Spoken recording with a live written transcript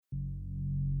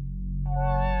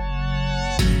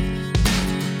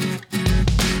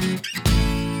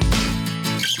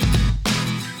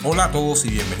Hola a todos y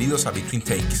bienvenidos a Between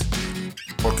Takes.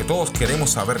 Porque todos queremos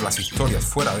saber las historias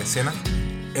fuera de escena,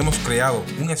 hemos creado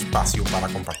un espacio para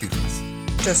compartirlas.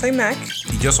 Yo soy Mac.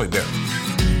 Y yo soy Bear.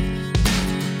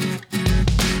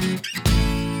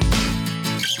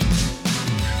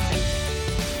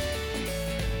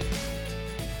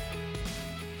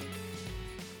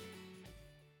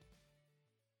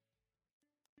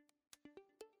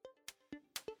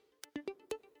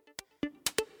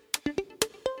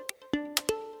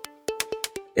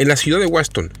 En la ciudad de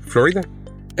Weston, Florida,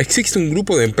 existe un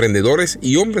grupo de emprendedores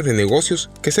y hombres de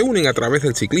negocios que se unen a través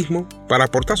del ciclismo para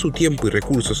aportar su tiempo y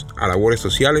recursos a labores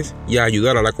sociales y a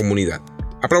ayudar a la comunidad.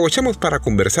 Aprovechamos para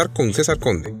conversar con César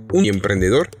Conde, un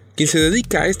emprendedor quien se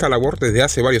dedica a esta labor desde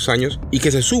hace varios años y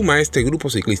que se suma a este grupo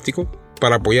ciclístico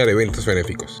para apoyar eventos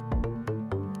benéficos.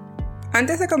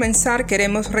 Antes de comenzar,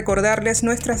 queremos recordarles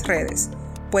nuestras redes.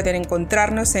 Pueden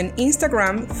encontrarnos en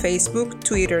Instagram, Facebook,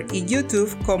 Twitter y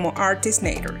YouTube como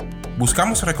Artistnator.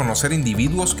 Buscamos reconocer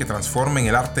individuos que transformen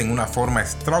el arte en una forma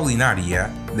extraordinaria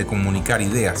de comunicar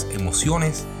ideas,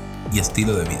 emociones y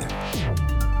estilo de vida.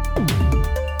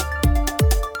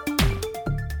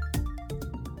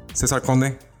 César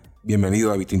Conde,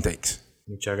 bienvenido a Between Takes.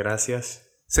 Muchas gracias.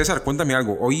 César, cuéntame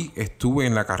algo. Hoy estuve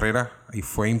en la carrera y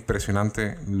fue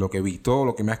impresionante lo que vi, todo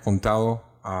lo que me has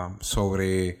contado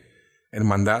sobre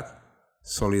hermandad,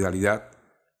 solidaridad,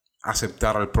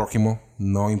 aceptar al prójimo,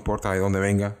 no importa de dónde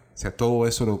venga. O sea, todo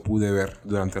eso lo pude ver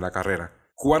durante la carrera.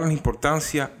 ¿Cuál es la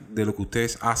importancia de lo que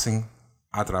ustedes hacen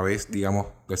a través, digamos,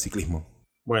 del ciclismo?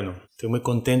 Bueno, estoy muy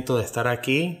contento de estar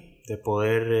aquí, de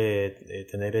poder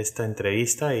tener esta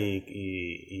entrevista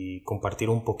y compartir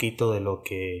un poquito de lo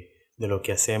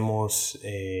que hacemos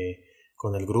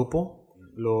con el grupo.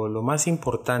 Lo más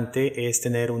importante es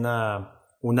tener una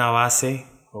base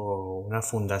o una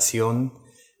fundación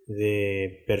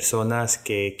de personas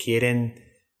que quieren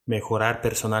mejorar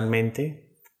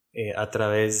personalmente a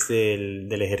través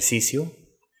del ejercicio.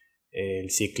 El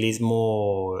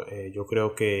ciclismo yo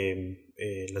creo que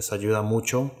les ayuda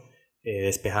mucho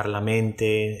despejar la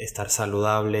mente, estar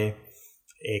saludable,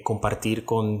 compartir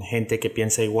con gente que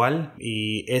piensa igual,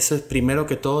 y eso es primero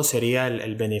que todo sería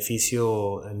el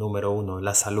beneficio número uno,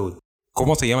 la salud.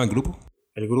 ¿Cómo se llama el grupo?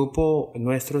 El grupo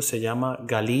nuestro se llama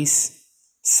Galice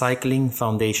Cycling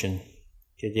Foundation,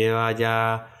 que lleva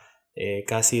ya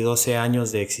casi 12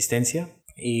 años de existencia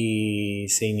y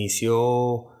se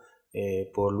inició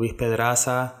por Luis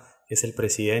Pedraza, que es el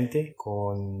presidente,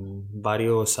 con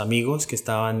varios amigos que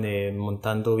estaban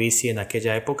montando bici en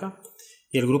aquella época,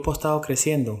 y el grupo ha estado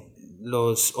creciendo.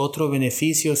 Los otros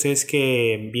beneficios es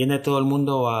que viene todo el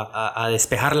mundo a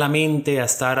despejar la mente, a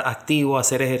estar activo, a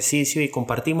hacer ejercicio, y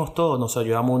compartimos todo, nos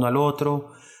ayudamos uno al otro.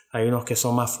 Hay unos que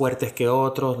son más fuertes que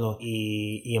otros, ¿no?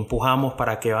 y empujamos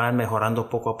para que vayan mejorando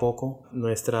poco a poco.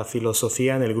 Nuestra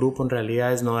filosofía en el grupo en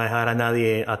realidad es no dejar a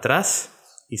nadie atrás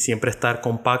y siempre estar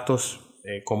compactos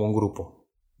como un grupo.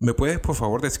 ¿Me puedes por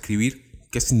favor describir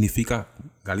qué significa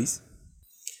Galice?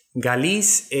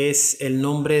 Galice es el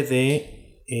nombre de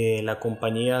la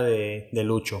compañía de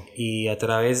Lucho, y a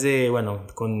través de,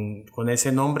 con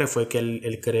ese nombre fue que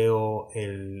él creó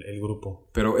el grupo.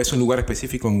 ¿Pero es un lugar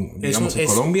específico, digamos, en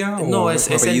Colombia? No, es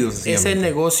el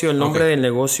negocio, el nombre del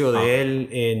negocio de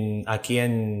él aquí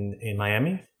en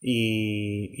Miami,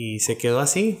 y se quedó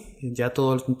así. Ya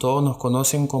todos nos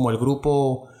conocen como el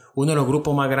grupo, uno de los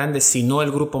grupos más grandes, si no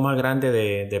el grupo más grande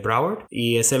de Broward,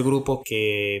 y es el grupo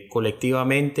que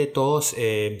colectivamente todos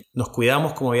nos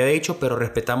cuidamos, como había dicho, pero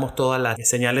respetamos todas las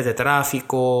señales de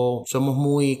tráfico, somos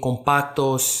muy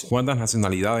compactos. ¿Cuántas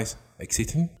nacionalidades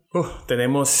existen?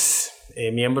 Tenemos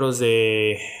miembros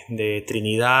de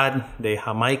Trinidad, de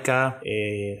Jamaica,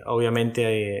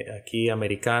 obviamente aquí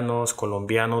americanos,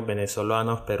 colombianos,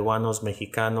 venezolanos, peruanos,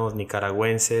 mexicanos,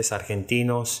 nicaragüenses,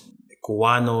 argentinos,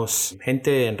 cubanos,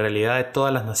 gente en realidad de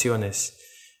todas las naciones,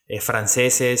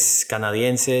 franceses,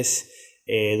 canadienses.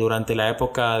 Durante la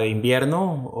época de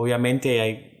invierno, obviamente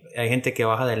hay gente que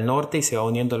baja del norte y se va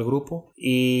uniendo al grupo,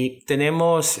 y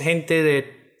tenemos gente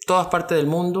de todas partes del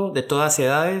mundo, de todas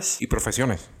edades. ¿Y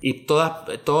profesiones? Y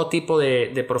todo tipo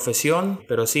de profesión,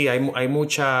 pero sí, hay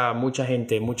mucha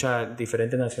gente, muchas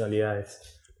diferentes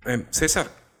nacionalidades. César,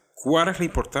 ¿cuál es la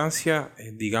importancia,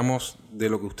 digamos, de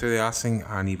lo que ustedes hacen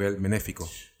a nivel benéfico?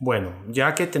 Bueno,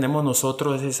 ya que tenemos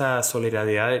nosotros esa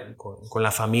solidaridad con la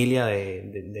familia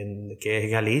que es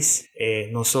Galice,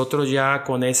 nosotros ya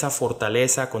con esa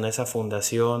fortaleza, con esa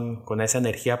fundación, con esa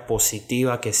energía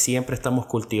positiva que siempre estamos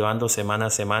cultivando semana a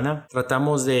semana,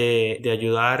 tratamos de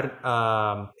ayudar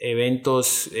a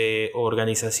eventos,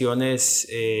 organizaciones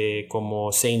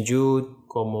como St. Jude,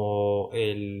 como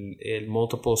el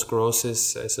Multiple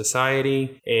Sclerosis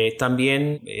Society.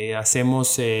 También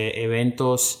hacemos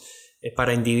eventos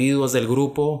para individuos del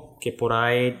grupo que por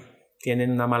ahí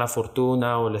tienen una mala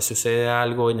fortuna o les sucede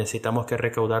algo y necesitamos que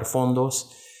recaudar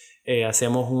fondos.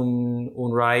 Hacemos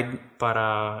un ride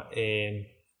para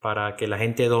que la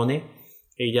gente done,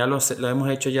 y ya lo hemos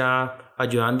hecho ya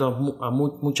ayudando a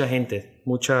mucha gente,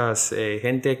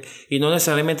 gente, y no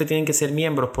necesariamente tienen que ser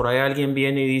miembros. Por ahí alguien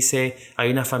viene y dice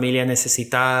hay una familia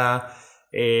necesitada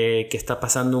que está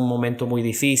pasando un momento muy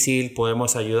difícil,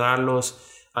 podemos ayudarlos.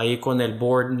 Ahí con el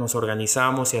board nos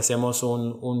organizamos y hacemos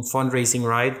un fundraising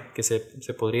ride, que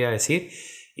se podría decir,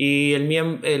 y el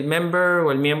member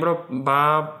o el miembro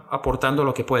va aportando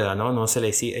lo que pueda, ¿no? No se le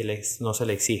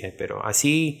exige, pero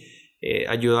así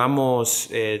ayudamos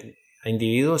a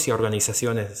individuos y a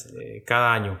organizaciones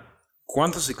cada año.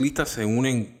 ¿Cuántos ciclistas se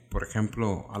unen, por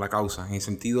ejemplo, a la causa? En el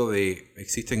sentido de,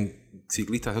 ¿existen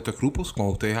ciclistas de otros grupos?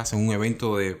 Cuando ustedes hacen un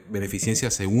evento de beneficencia,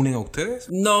 ¿se unen a ustedes?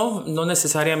 No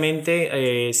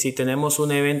necesariamente. Si tenemos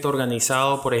un evento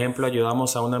organizado, por ejemplo,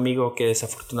 ayudamos a un amigo que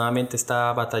desafortunadamente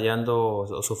está batallando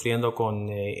o sufriendo con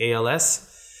ALS.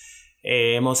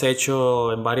 Hemos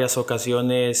hecho en varias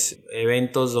ocasiones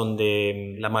eventos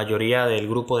donde la mayoría del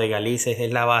grupo de Galicia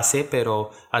es la base, pero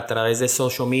a través de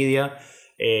social media,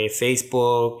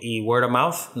 Facebook y word of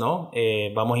mouth, ¿no?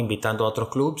 Vamos invitando a otros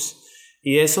clubs.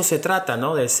 Y de eso se trata,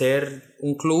 ¿no? De ser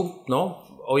un club, ¿no?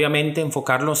 Obviamente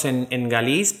enfocarnos en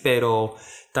Galicia, pero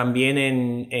también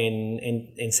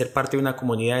en ser parte de una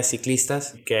comunidad de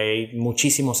ciclistas, que hay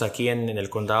muchísimos aquí en el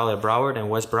condado de Broward, en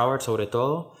West Broward sobre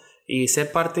todo, y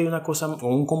ser parte de una cosa,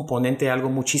 un componente de algo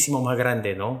muchísimo más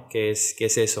grande, ¿no? Que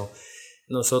es eso.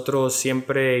 Nosotros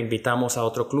siempre invitamos a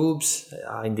otros clubs,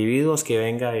 a individuos que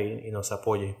vengan y nos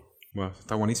apoyen. Bueno,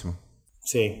 está buenísimo.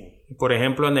 Sí. Por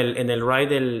ejemplo, en el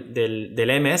ride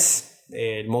del MS,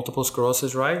 el Multiple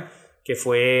Sclerosis Ride, que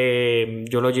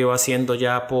yo lo llevo haciendo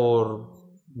ya por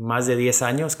más de 10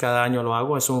 años, cada año lo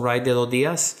hago, es un ride de 2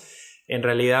 días. En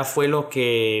realidad fue lo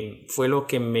que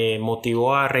me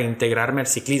motivó a reintegrarme al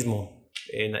ciclismo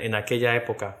en aquella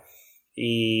época.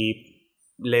 Y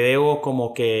le debo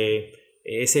como que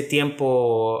ese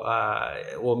tiempo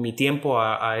o mi tiempo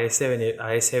a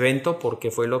ese evento, porque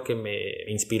fue lo que me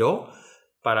inspiró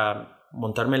para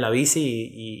montarme en la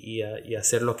bici y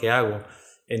hacer lo que hago.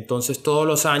 Entonces todos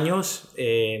los años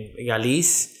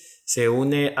Galicia se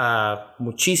une a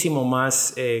muchísimo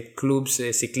más clubs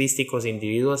ciclísticos e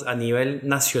individuos a nivel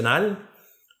nacional.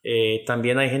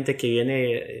 También hay gente que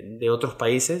viene de otros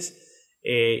países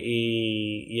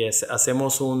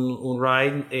hacemos un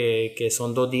ride que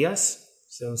son 2 días,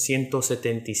 son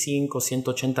 175,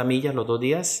 180 millas los 2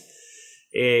 días.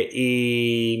 Es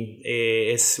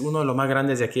uno de los más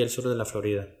grandes de aquí del sur de la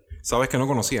Florida. ¿Sabes que no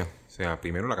conocía? O sea,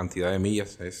 primero la cantidad de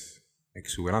millas es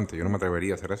exuberante. Yo no me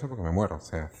atrevería a hacer eso porque me muero. O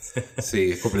sea,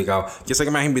 sí, es complicado. Yo sé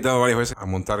que me has invitado varias veces a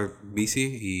montar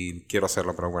bici y quiero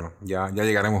hacerlo, pero bueno, ya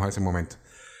llegaremos a ese momento.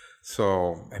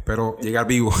 Espero llegar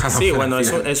vivo. Sí, bueno,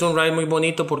 es un ride muy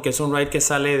bonito porque es un ride que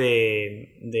sale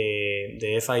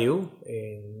de FIU,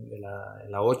 de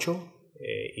la 8,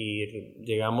 y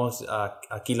llegamos a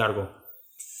Key Largo.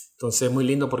 Entonces es muy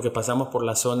lindo porque pasamos por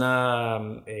la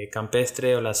zona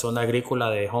campestre o la zona agrícola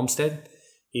de Homestead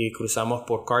y cruzamos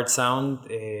por Cart Sound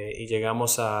y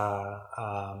llegamos a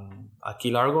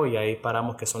Key Largo, y ahí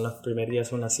paramos, que son los primeros días,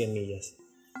 son las 100 millas.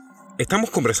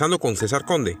 Estamos conversando con César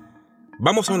Conde.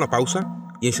 Vamos a una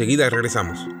pausa y enseguida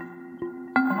regresamos.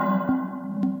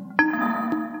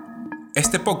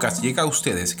 Este podcast llega a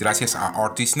ustedes gracias a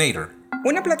Artistnator,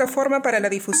 una plataforma para la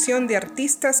difusión de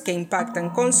artistas que impactan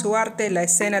con su arte la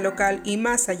escena local y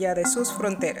más allá de sus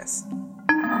fronteras.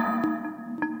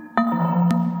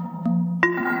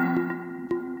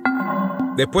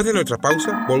 Después de nuestra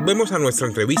pausa, volvemos a nuestra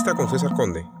entrevista con César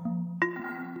Conde.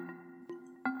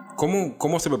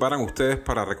 ¿Cómo se preparan ustedes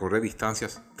para recorrer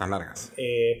distancias tan largas?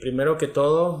 Primero que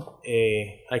todo,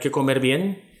 hay que comer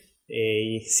bien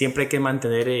y siempre hay que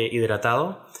mantener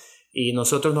hidratado. Y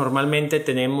nosotros normalmente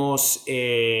tenemos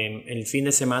el fin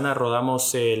de semana,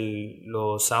 rodamos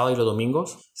los sábados y los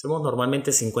domingos. Hacemos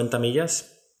normalmente 50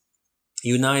 millas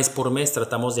y una vez por mes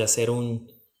tratamos de hacer un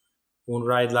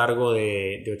ride largo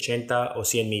de 80 o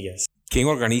 100 millas. ¿Quién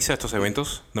organiza estos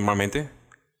eventos normalmente?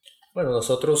 Bueno,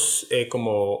 nosotros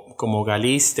como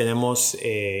Galicia tenemos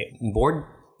un board,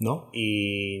 ¿no?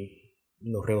 Y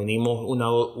nos reunimos una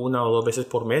o dos veces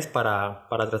por mes para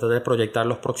tratar de proyectar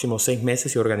los próximos 6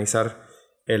 meses y organizar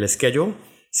el schedule. O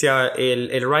sea, el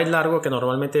ride largo que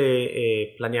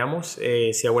normalmente planeamos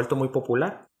se ha vuelto muy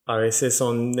popular. A veces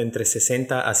son entre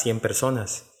 60 a 100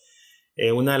 personas.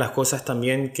 Una de las cosas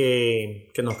también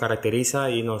que nos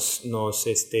caracteriza y nos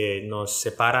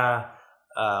separa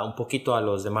un poquito a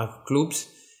los demás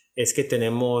clubs es que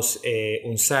tenemos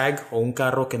un SAG o un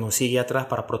carro que nos sigue atrás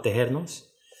para protegernos.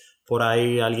 Por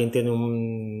ahí alguien tiene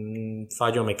un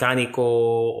fallo mecánico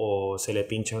o se le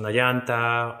pincha una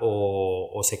llanta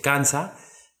o se cansa.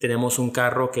 Tenemos un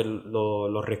carro que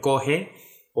lo recoge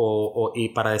y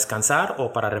para descansar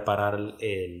o para reparar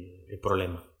el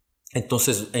problema.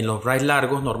 Entonces, en los rides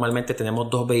largos normalmente tenemos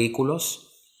 2 vehículos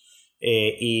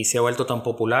y se ha vuelto tan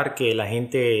popular que la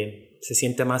gente se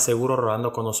siente más seguro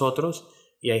rodando con nosotros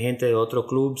y hay gente de otros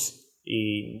clubs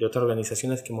y de otras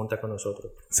organizaciones que monta con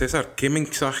nosotros. César, ¿qué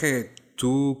mensaje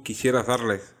tú quisieras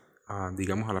darles a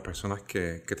las personas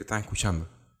que te están escuchando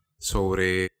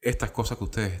sobre estas cosas que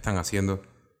ustedes están haciendo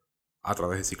a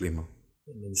través del ciclismo?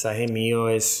 El mensaje mío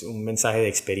es un mensaje de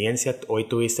experiencia. Hoy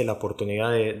tuviste la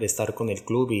oportunidad de estar con el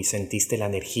club y sentiste la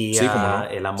energía, sí, ¿cómo no?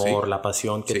 El amor, sí, la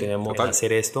pasión que tenemos total. En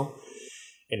hacer esto.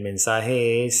 El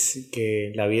mensaje es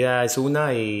que la vida es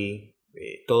una y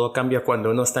todo cambia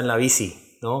cuando uno está en la bici,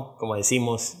 ¿no? Como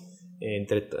decimos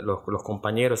entre los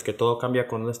compañeros, que todo cambia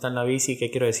cuando uno está en la bici.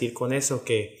 ¿Qué quiero decir con eso?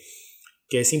 Que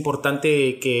es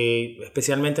importante que,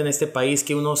 especialmente en este país,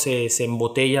 que uno se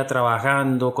embotella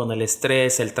trabajando con el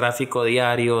estrés, el tráfico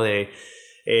diario a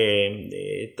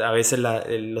veces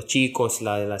los chicos,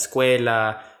 la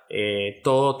escuela,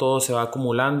 todo se va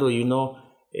acumulando y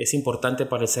es importante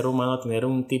para el ser humano tener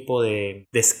un tipo de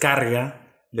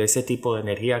descarga de ese tipo de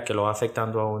energía que lo va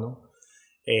afectando a uno.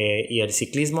 Y el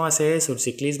ciclismo hace eso. El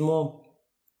ciclismo,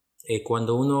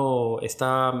 cuando uno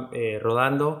está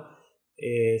rodando,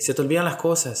 se te olvidan las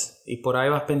cosas y por ahí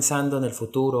vas pensando en el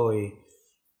futuro y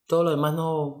todo lo demás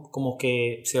no, como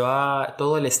que se va,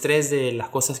 todo el estrés de las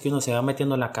cosas que uno se va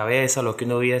metiendo en la cabeza, lo que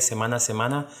uno vive semana a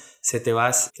semana, se te va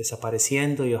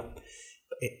desapareciendo y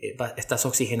estás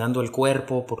oxigenando el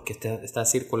cuerpo porque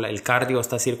el cardio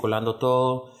está circulando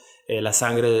todo, la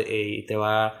sangre y te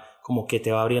va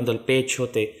abriendo el pecho,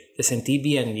 te sentís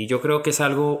bien y yo creo que es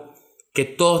algo que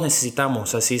todos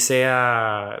necesitamos, así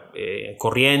sea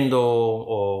corriendo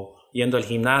o yendo al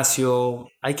gimnasio.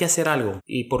 Hay que hacer algo.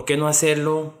 ¿Y por qué no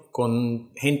hacerlo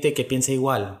con gente que piensa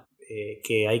igual?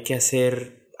 Que hay que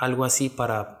hacer algo así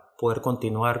para poder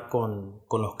continuar con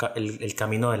el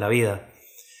camino de la vida.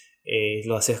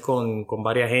 Lo haces con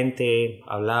varias gente,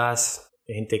 hablas,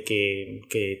 gente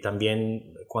que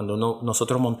también cuando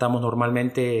nosotros montamos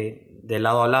normalmente de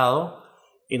lado a lado,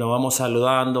 y nos vamos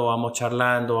saludando, vamos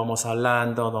charlando, vamos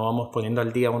hablando, nos vamos poniendo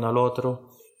al día uno al otro.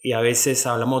 Y a veces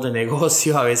hablamos de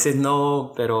negocio, a veces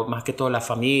no, pero más que todo la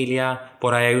familia.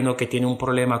 Por ahí hay uno que tiene un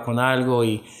problema con algo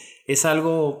y es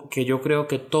algo que yo creo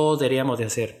que todos deberíamos de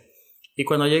hacer. Y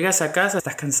cuando llegas a casa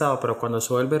estás cansado, pero cuando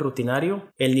se vuelve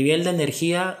rutinario, el nivel de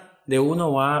energía de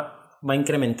uno va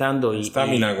incrementando y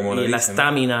la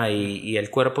estamina y el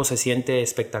cuerpo se siente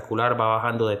espectacular, va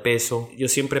bajando de peso. Yo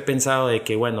siempre he pensado de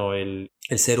que bueno, el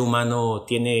ser humano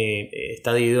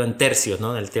está dividido en tercios,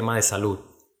 ¿no? En el tema de salud,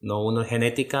 ¿no? Uno es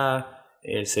genética,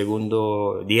 el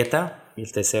segundo dieta y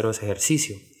el tercero es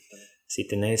ejercicio. Si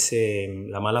tenés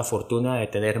la mala fortuna de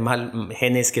tener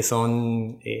genes que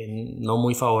son no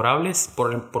muy favorables,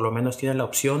 por lo menos tienes la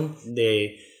opción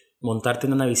de montarte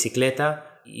en una bicicleta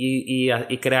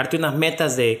y crearte unas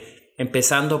metas de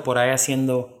empezando por ahí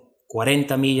haciendo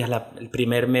 40 millas el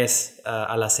primer mes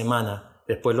a la semana,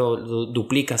 después lo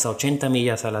duplicas a 80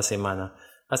 millas a la semana,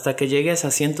 hasta que llegues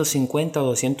a 150 o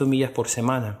 200 millas por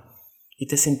semana y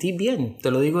te sentís bien.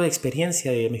 Te lo digo de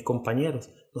experiencia de mis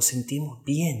compañeros, nos sentimos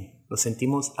bien, nos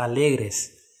sentimos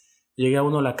alegres, llega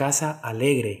uno a la casa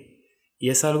alegre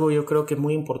y es algo yo creo que es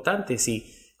muy importante.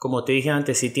 Como te dije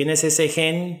antes, si tienes ese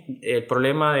gen, el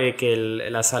problema de que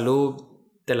la salud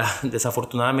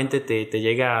desafortunadamente te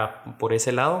llega por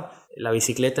ese lado, la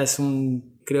bicicleta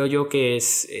creo yo que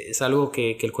es algo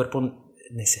que el cuerpo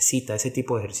necesita, ese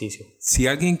tipo de ejercicio. Si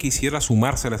alguien quisiera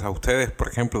sumárseles a ustedes, por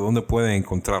ejemplo, ¿dónde pueden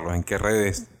encontrarlos? ¿En qué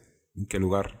redes? ¿En qué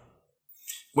lugar?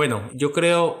 Bueno, yo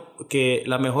creo que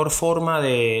la mejor forma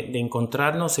de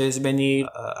encontrarnos es venir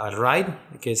al Ride,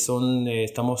 que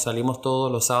salimos todos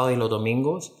los sábados y los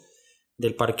domingos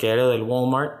del parqueadero del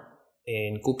Walmart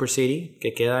en Cooper City,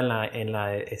 que queda en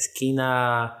la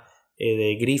esquina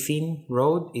de Griffin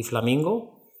Road y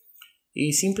Flamingo.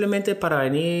 Y simplemente para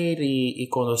venir y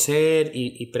conocer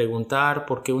y preguntar,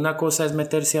 porque una cosa es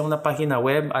meterse a una página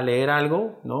web a leer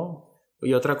algo, ¿no?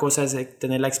 Y otra cosa es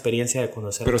tener la experiencia de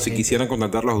conocer. Pero si quisieran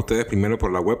contactarlos a ustedes primero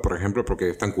por la web, por ejemplo,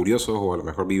 porque están curiosos o a lo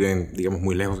mejor viven,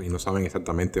 muy lejos y no saben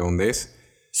exactamente dónde es,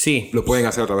 Sí. Lo pueden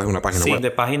hacer a través de una página web. Sí, de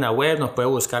página web. Nos puede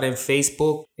buscar en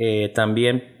Facebook,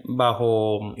 también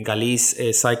bajo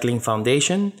Galice Cycling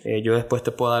Foundation. Yo después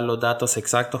te puedo dar los datos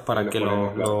exactos para que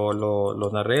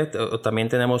lo narré. También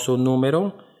tenemos un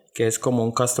número que es como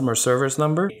un Customer Service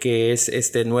Number, que es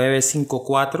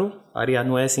 954, área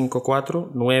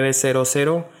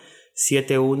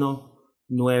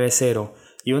 954-900-7190.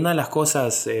 Y una de las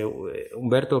cosas,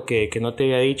 Humberto, que no te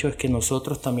había dicho es que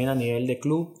nosotros también a nivel de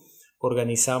club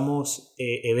organizamos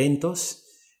eventos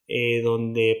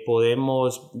donde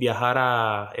podemos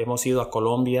viajar hemos ido a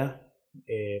Colombia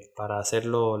para hacer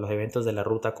los eventos de la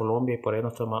Ruta Colombia, y por ahí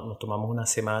nos tomamos una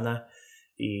semana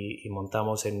y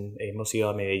hemos ido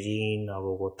a Medellín, a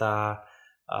Bogotá,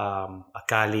 a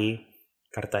Cali,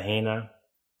 Cartagena,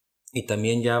 y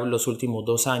también ya los últimos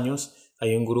 2 años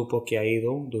hay un grupo que ha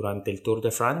ido durante el Tour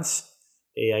de France,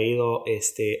 ha ido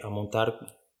a montar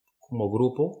como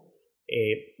grupo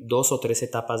 2 o 3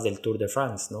 etapas del Tour de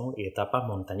France, ¿no? Y etapas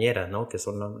montañeras, ¿no? Que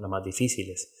son las más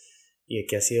difíciles, y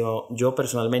que ha sido, yo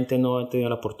personalmente no he tenido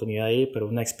la oportunidad de ir, pero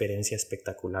una experiencia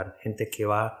espectacular. Gente que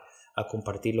va a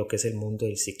compartir lo que es el mundo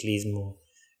del ciclismo,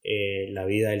 la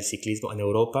vida del ciclismo en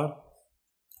Europa,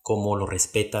 cómo lo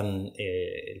respetan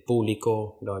el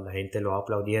público, la gente lo va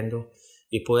aplaudiendo,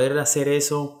 y poder hacer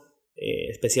eso,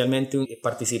 especialmente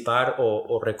participar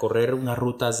o recorrer unas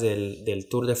rutas del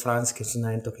Tour de France, que es un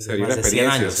evento que sería más de 100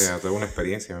 años. O sea, toda una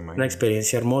experiencia, me imagino. Una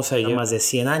experiencia hermosa, y más de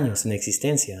 100 años en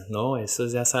existencia, ¿no? Eso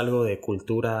ya es algo de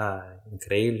cultura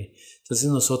increíble. Entonces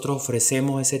nosotros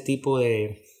ofrecemos ese tipo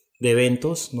de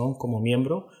eventos, ¿no? Como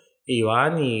miembro, y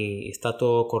van y está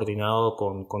todo coordinado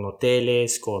con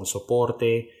hoteles, con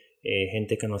soporte,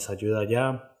 gente que nos ayuda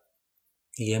allá.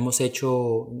 Y hemos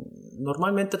hecho,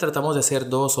 normalmente tratamos de hacer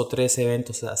 2 o 3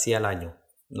 eventos así al año,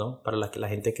 ¿no? Para la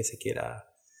gente que se quiera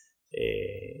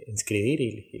inscribir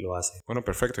y lo hace. Bueno,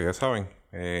 perfecto, ya saben.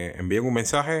 Envíen un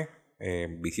mensaje,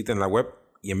 visiten la web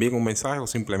y envíen un mensaje, o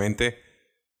simplemente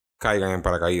caigan en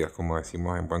paracaídas, como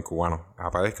decimos en buen cubano.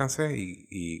 Aparézcanse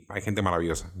y hay gente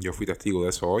maravillosa. Yo fui testigo de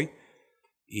eso hoy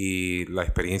y la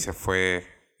experiencia fue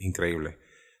increíble.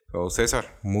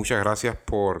 César, muchas gracias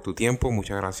por tu tiempo,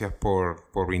 muchas gracias por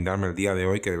brindarme el día de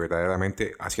hoy, que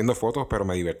verdaderamente haciendo fotos, pero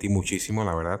me divertí muchísimo,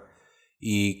 la verdad.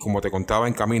 Y como te contaba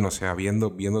en camino, o sea,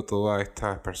 viendo todas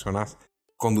estas personas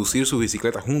conducir sus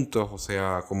bicicletas juntos, o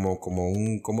sea, como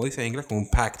un, ¿cómo dice en inglés? Como un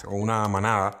pack o una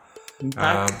manada. Un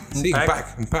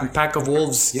pack. Un pack of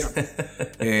wolves. Yeah.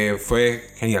 Fue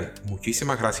genial.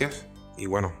 Muchísimas gracias. Y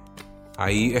bueno,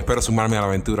 ahí espero sumarme a la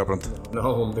aventura pronto.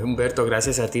 No, Humberto,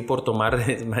 gracias a ti por tomar.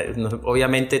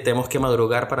 Obviamente tenemos que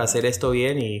madrugar para hacer esto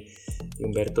bien, y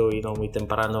Humberto vino muy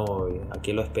temprano.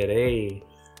 Aquí lo esperé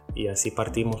y así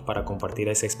partimos para compartir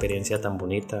esa experiencia tan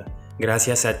bonita.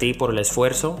 Gracias a ti por el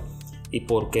esfuerzo y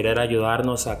por querer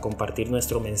ayudarnos a compartir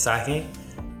nuestro mensaje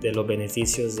de los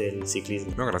beneficios del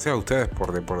ciclismo. No, gracias a ustedes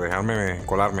por dejarme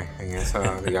colarme en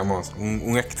esa, digamos,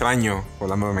 un extraño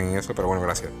colándome en eso, pero bueno,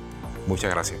 gracias.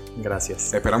 Muchas gracias.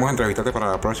 Gracias. Esperamos entrevistarte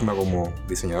para la próxima como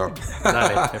diseñador.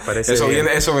 Dale, me parece eso bien.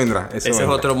 Eso vendrá. Ese es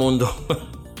otro mundo.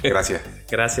 Gracias.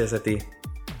 Gracias a ti.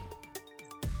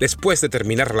 Después de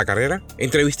terminar la carrera,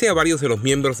 entrevisté a varios de los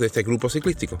miembros de este grupo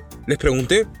ciclístico. Les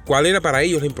pregunté cuál era para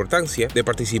ellos la importancia de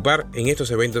participar en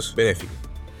estos eventos benéficos.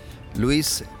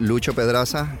 Lucho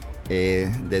Pedraza,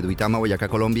 de Duitama, Boyacá,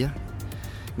 Colombia.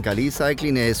 Galice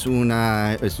Cycling es un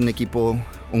equipo,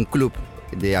 un club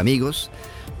de amigos,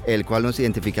 el cual nos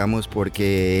identificamos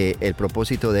porque el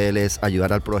propósito de él es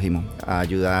ayudar al prójimo,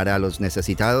 ayudar a los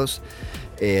necesitados,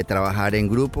 trabajar en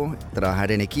grupo,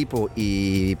 trabajar en equipo,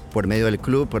 y por medio del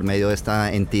club, por medio de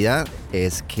esta entidad,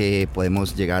 es que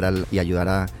podemos llegar y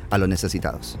ayudar a los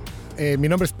necesitados. Mi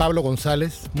nombre es Pablo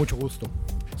González, mucho gusto.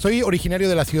 Soy originario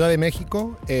de la Ciudad de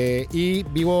México y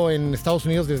vivo en Estados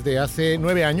Unidos desde hace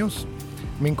 9 años.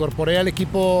 Me incorporé al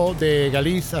equipo de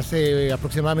Galice hace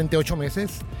aproximadamente 8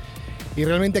 meses y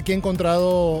realmente aquí he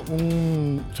encontrado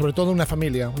sobre todo una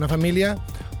familia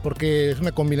porque es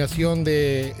una combinación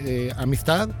de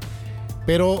amistad,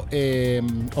 pero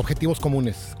objetivos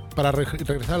comunes para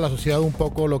regresar a la sociedad un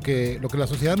poco lo que la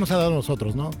sociedad nos ha dado a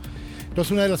nosotros, ¿no?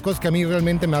 Entonces, una de las cosas que a mí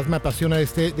realmente más me apasiona de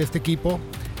este equipo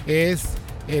es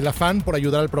el afán por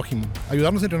ayudar al prójimo,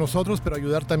 ayudarnos entre nosotros, pero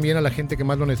ayudar también a la gente que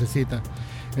más lo necesita.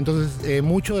 Entonces,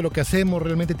 mucho de lo que hacemos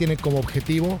realmente tiene como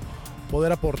objetivo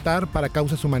poder aportar para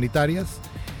causas humanitarias.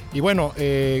 Y bueno,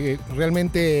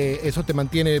 realmente eso te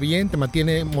mantiene bien, te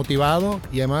mantiene motivado,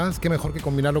 y además, qué mejor que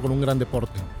combinarlo con un gran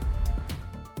deporte.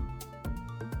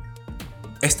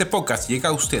 Este podcast llega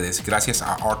a ustedes gracias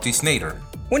a Artistnator,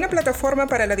 una plataforma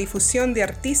para la difusión de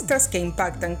artistas que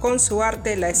impactan con su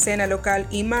arte la escena local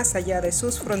y más allá de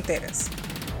sus fronteras.